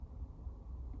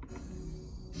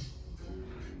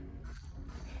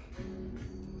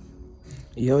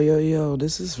Yo, yo, yo,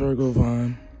 this is Virgo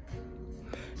Vaughn.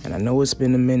 And I know it's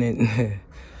been a minute.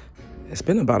 It's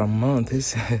been about a month.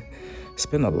 It's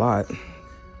been a lot.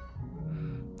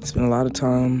 It's been a lot of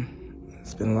time.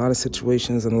 It's been a lot of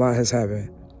situations and a lot has happened.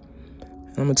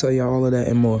 And I'm going to tell you all of that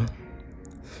and more.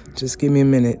 Just give me a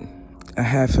minute, a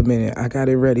half a minute. I got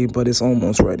it ready, but it's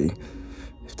almost ready.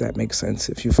 If that makes sense.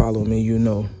 If you follow me, you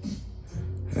know.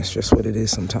 That's just what it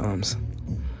is sometimes.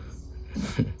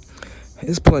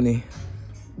 It's plenty.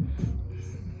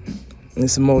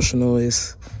 It's emotional.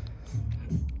 It's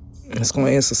going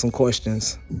to answer some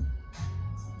questions.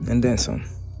 And then some.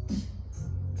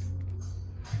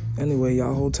 Anyway,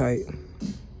 y'all hold tight.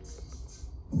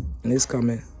 And it's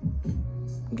coming.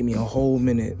 Give me a whole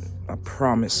minute. I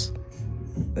promise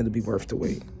it'll be worth the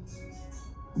wait.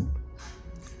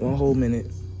 1 whole minute,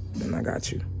 and I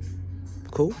got you.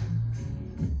 Cool?